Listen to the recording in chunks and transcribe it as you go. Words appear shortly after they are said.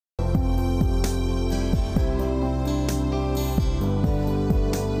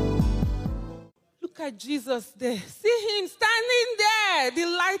at Jesus there. See him standing there. The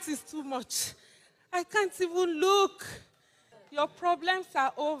light is too much. I can't even look. Your problems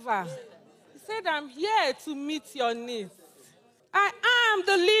are over. He said, I'm here to meet your needs. I am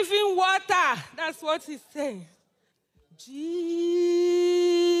the living water. That's what he's saying. Jesus,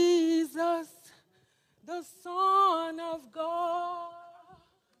 the Son of God.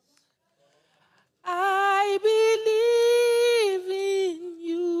 I believe in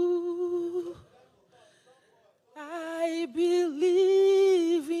you. I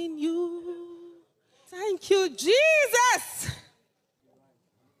believe in you. Thank you, Jesus.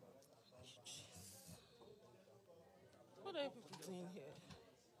 What are you people doing here?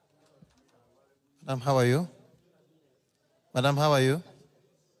 Madam, how are you? Madam, how are you?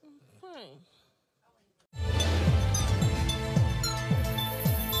 Fine.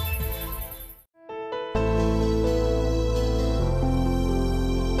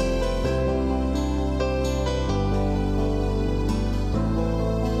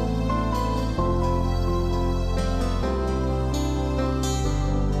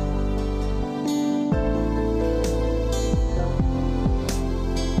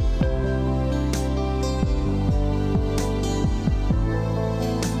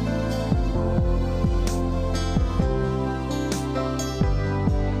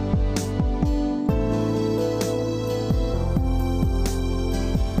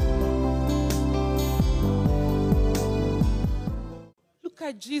 Look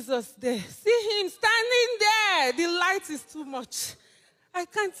at Jesus there. See him standing there. The light is too much. I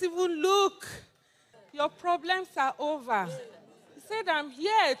can't even look. Your problems are over. He said, I'm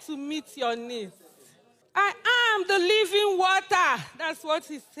here to meet your needs. I am the living water. That's what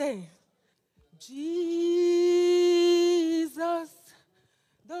he's saying. Jesus,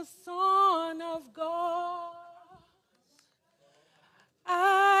 the Son of God.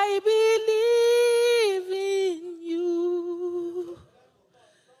 I believe in you.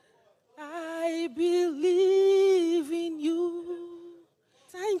 I believe in you.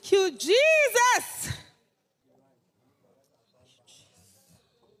 Thank you, Jesus.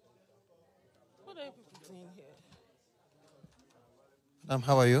 What are you people doing here? Madam,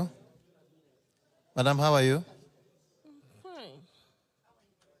 how are you? Madam, how are you? Fine.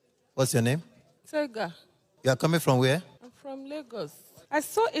 What's your name? Tega. You are coming from where? I'm from Lagos. I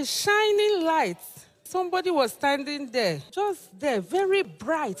saw a shining light. Somebody was standing there, just there, very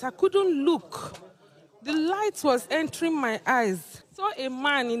bright. I couldn't look. The light was entering my eyes. Saw a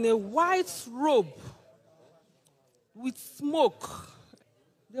man in a white robe with smoke.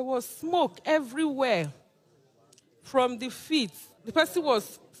 There was smoke everywhere from the feet. The person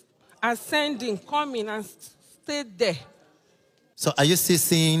was ascending, coming, and stayed there. So are you still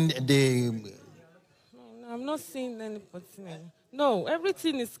seeing the... No, I'm not seeing any person. No,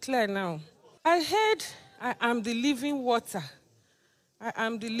 everything is clear now. I heard I am the living water. I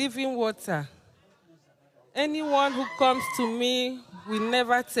am the living water. Anyone who comes to me will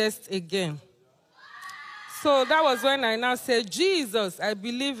never thirst again. So that was when I now said, Jesus, I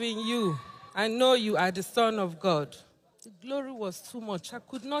believe in you. I know you are the Son of God. The glory was too much. I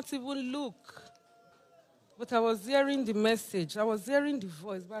could not even look. But I was hearing the message. I was hearing the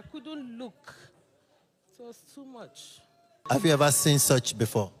voice, but I couldn't look. It was too much. Have you ever seen such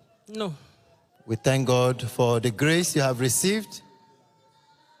before? No. We thank God for the grace you have received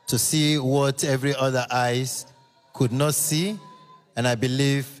to see what every other eyes could not see. And I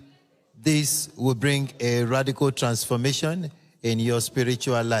believe this will bring a radical transformation in your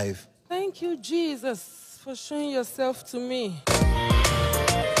spiritual life. Thank you, Jesus, for showing yourself to me.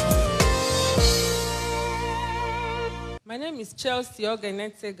 My name is Chelsea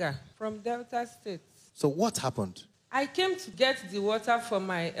Ogenetega from Delta State. So what happened? I came to get the water for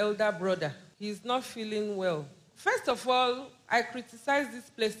my elder brother. He's not feeling well. First of all, I criticize this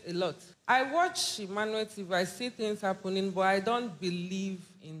place a lot. I watch Emmanuel TV, I see things happening, but I don't believe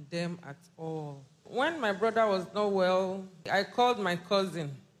in them at all. When my brother was not well, I called my cousin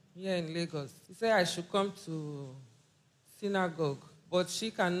here in Lagos. He said I should come to synagogue, but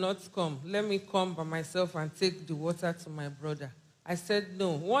she cannot come. Let me come by myself and take the water to my brother. I said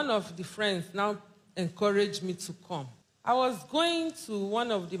no. One of the friends now encouraged me to come. I was going to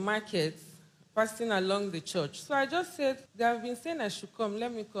one of the markets, passing along the church. So I just said, they have been saying I should come.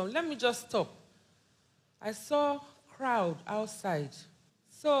 Let me come. Let me just stop. I saw a crowd outside.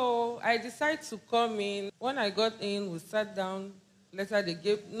 So I decided to come in. When I got in, we sat down. Later they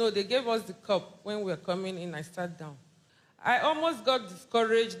gave us the cup. When we were coming in, I sat down. I almost got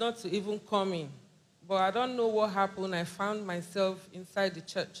discouraged not to even come in. But I don't know what happened. I found myself inside the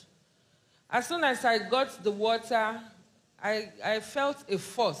church. As soon as I got the water, I felt a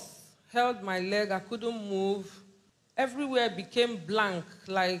force held my leg. I couldn't move. Everywhere became blank,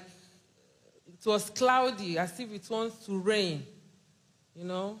 like it was cloudy, as if it wants to rain, you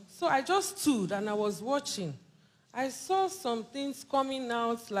know. So I just stood and I was watching. I saw some things coming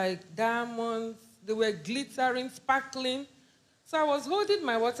out like diamonds. They were glittering, sparkling. So I was holding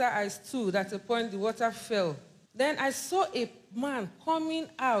my water. I stood. At a point, the water fell. Then I saw a man coming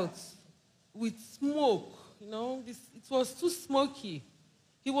out with smoke. You know, it was too smoky.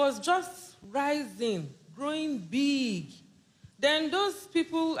 He was just rising, growing big. Then those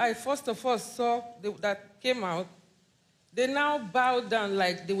people I first of all saw that came out, they now bowed down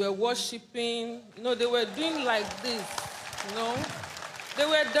like they were worshiping. You know, they were doing like this, you know. They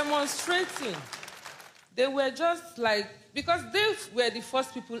were demonstrating. They were just like, because they were the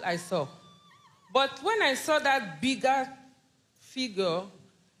first people I saw. But when I saw that bigger figure,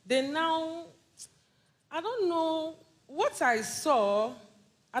 they now, I don't know, what I saw,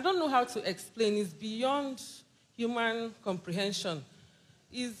 I don't know how to explain. It's beyond human comprehension.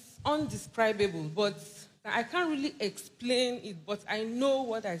 It's undescribable, but I can't really explain it, but I know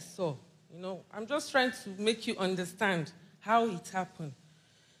what I saw. You know, I'm just trying to make you understand how it happened.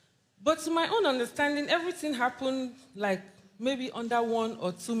 But to my own understanding, everything happened like maybe under 1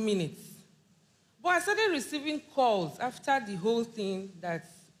 or 2 minutes. But I started receiving calls after the whole thing that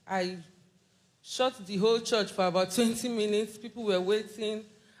I shut the whole church for about 20 minutes. People were waiting.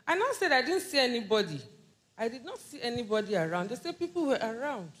 I now said I didn't see anybody. I did not see anybody around. They said people were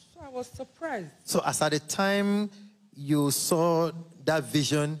around. So I was surprised. So as at the time you saw that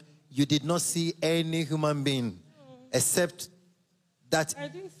vision, you did not see any human being except that... I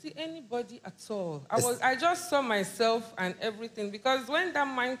didn't see anybody at all. I just saw myself and everything. Because when that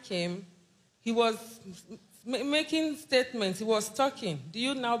man came, he was making statements. He was talking. Do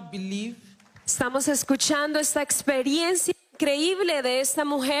you now believe? Estamos escuchando esta experiencia increíble de esta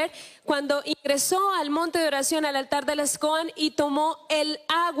mujer cuando ingresó al monte de oración, al altar del Escón y tomó el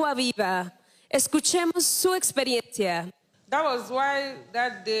agua viva. Escuchemos su experiencia. That was why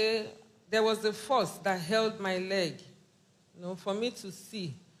that day there was a force that held my leg, you know, for me to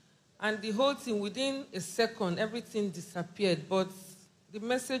see. And the whole thing, within a second, everything disappeared. But the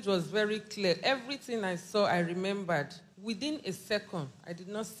message was very clear. Everything I saw, I remembered. Within a second, I did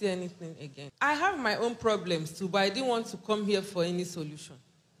not see anything again. I have my own problems too, but I didn't want to come here for any solution.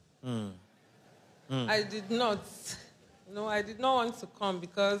 I did not. You know, I did not want to come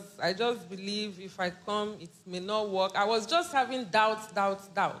because I just believe if I come, it may not work. I was just having doubts.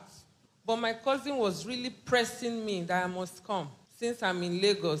 But my cousin was really pressing me that I must come since I'm in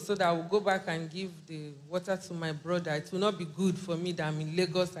Lagos, so that I will go back and give the water to my brother. It will not be good for me that I'm in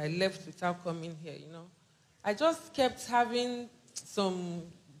Lagos. I left without coming here, you know. I just kept having some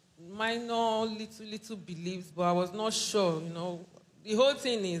minor little beliefs, but I was not sure, you know. The whole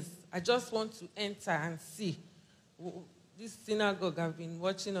thing is, I just want to enter and see. This synagogue I've been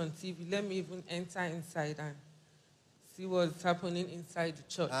watching on TV, let me even enter inside and see what's happening inside the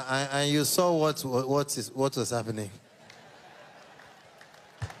church. And you saw what was happening?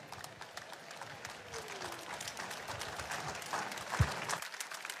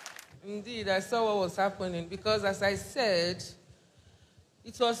 Indeed, I saw what was happening because, as I said,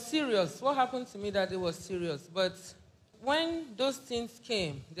 it was serious. What happened to me that day was serious. But when those things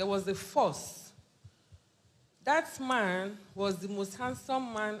came, there was a force. That man was the most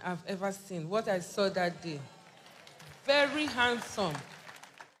handsome man I've ever seen, what I saw that day. Very handsome.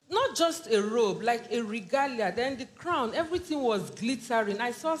 Not just a robe, like a regalia. Then the crown, everything was glittering.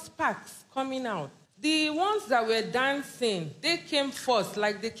 I saw sparks coming out. The ones that were dancing, they came first,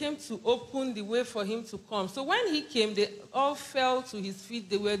 like they came to open the way for him to come. So when he came, they all fell to his feet.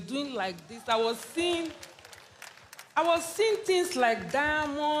 They were doing like this. I was seeing things like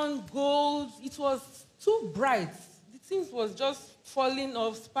diamond, gold. It was too bright. The things was just falling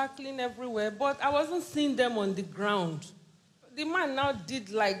off, sparkling everywhere, but I wasn't seeing them on the ground. The man now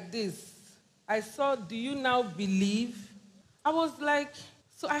did like this. I saw, do you now believe? I was like,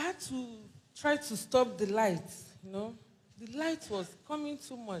 so I had to try to stop the light, you know. The light was coming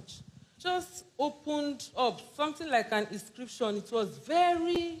too much. Just opened up, something like an inscription. It was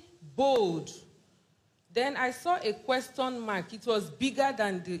very bold. Then I saw a question mark. It was bigger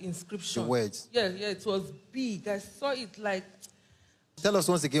than the inscription. The words. Yeah, it was big. I saw it like... Tell us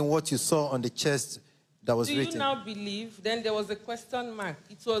once again what you saw on the chest that was written. Do you now believe? Then there was a question mark.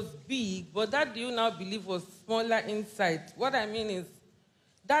 It was big, but that do you now believe was smaller inside. What I mean is,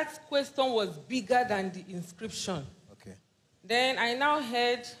 that question was bigger than the inscription. Okay. Then I now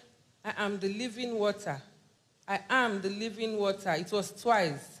heard, I am the living water. I am the living water. It was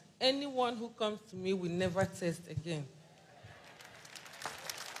twice. Anyone who comes to me will never thirst again.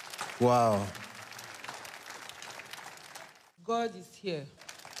 Wow. God is here.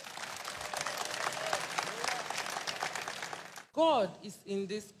 God is in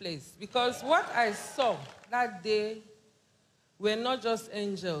this place because what I saw that day were not just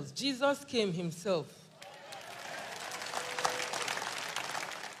angels. Jesus came himself.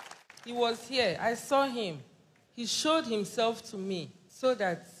 He was here. I saw him. He showed himself to me so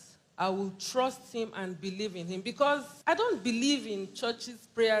that I will trust him and believe in him. Because I don't believe in churches,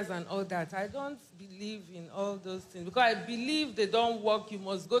 prayers, and all that. I don't believe in all those things. Because I believe they don't work. You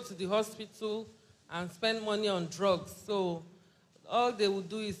must go to the hospital and spend money on drugs. So all they will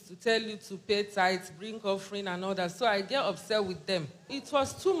do is to tell you to pay tithes, bring offering, and all that. So I get upset with them. It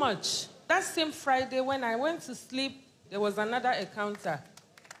was too much. That same Friday, when I went to sleep, there was another encounter.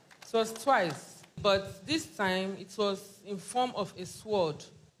 It was twice. But this time, it was in form of a sword.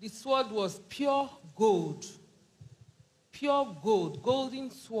 The sword was pure gold. Pure gold,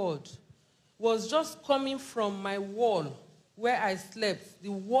 golden sword. Was just coming from my wall where I slept, the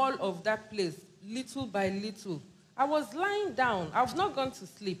wall of that place, little by little. I was lying down. I was not going to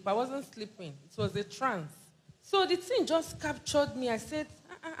sleep. I wasn't sleeping. It was a trance. So the thing just captured me. I said,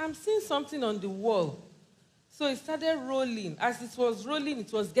 I'm seeing something on the wall. So it started rolling. As it was rolling,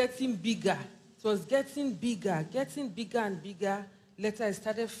 it was getting bigger. It was getting bigger and bigger. Later, it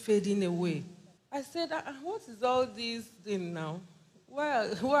started fading away. I said, what is all this thing now?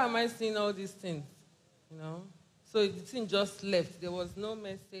 Why am I seeing all these things? You know? So the thing just left. There was no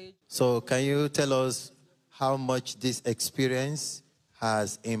message. So can you tell us how much this experience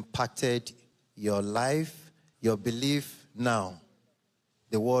has impacted your life, your belief now?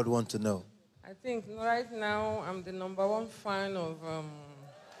 The world wants to know. I think right now I'm the #1 fan of...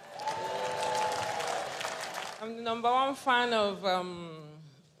 I'm the #1 fan of...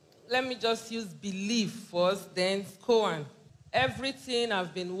 let me just use belief first, then Koan. Everything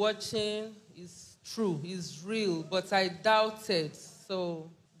I've been watching is true, is real, but I doubted.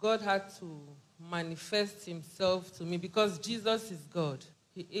 So God had to manifest himself to me because Jesus is God.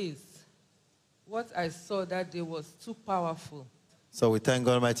 He is. What I saw that day was too powerful. So we thank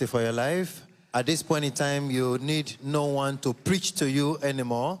God Almighty for your life. At this point in time, you need no one to preach to you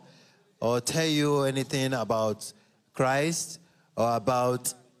anymore or tell you anything about Christ or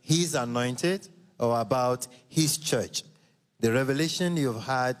about his anointed or about his church. The revelation you've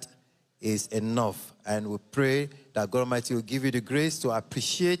had is enough, and we pray that God Almighty will give you the grace to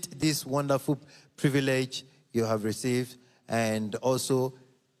appreciate this wonderful privilege you have received and also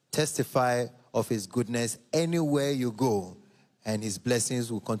testify of his goodness anywhere you go, and his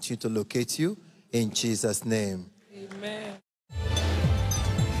blessings will continue to locate you in Jesus' name. Amen.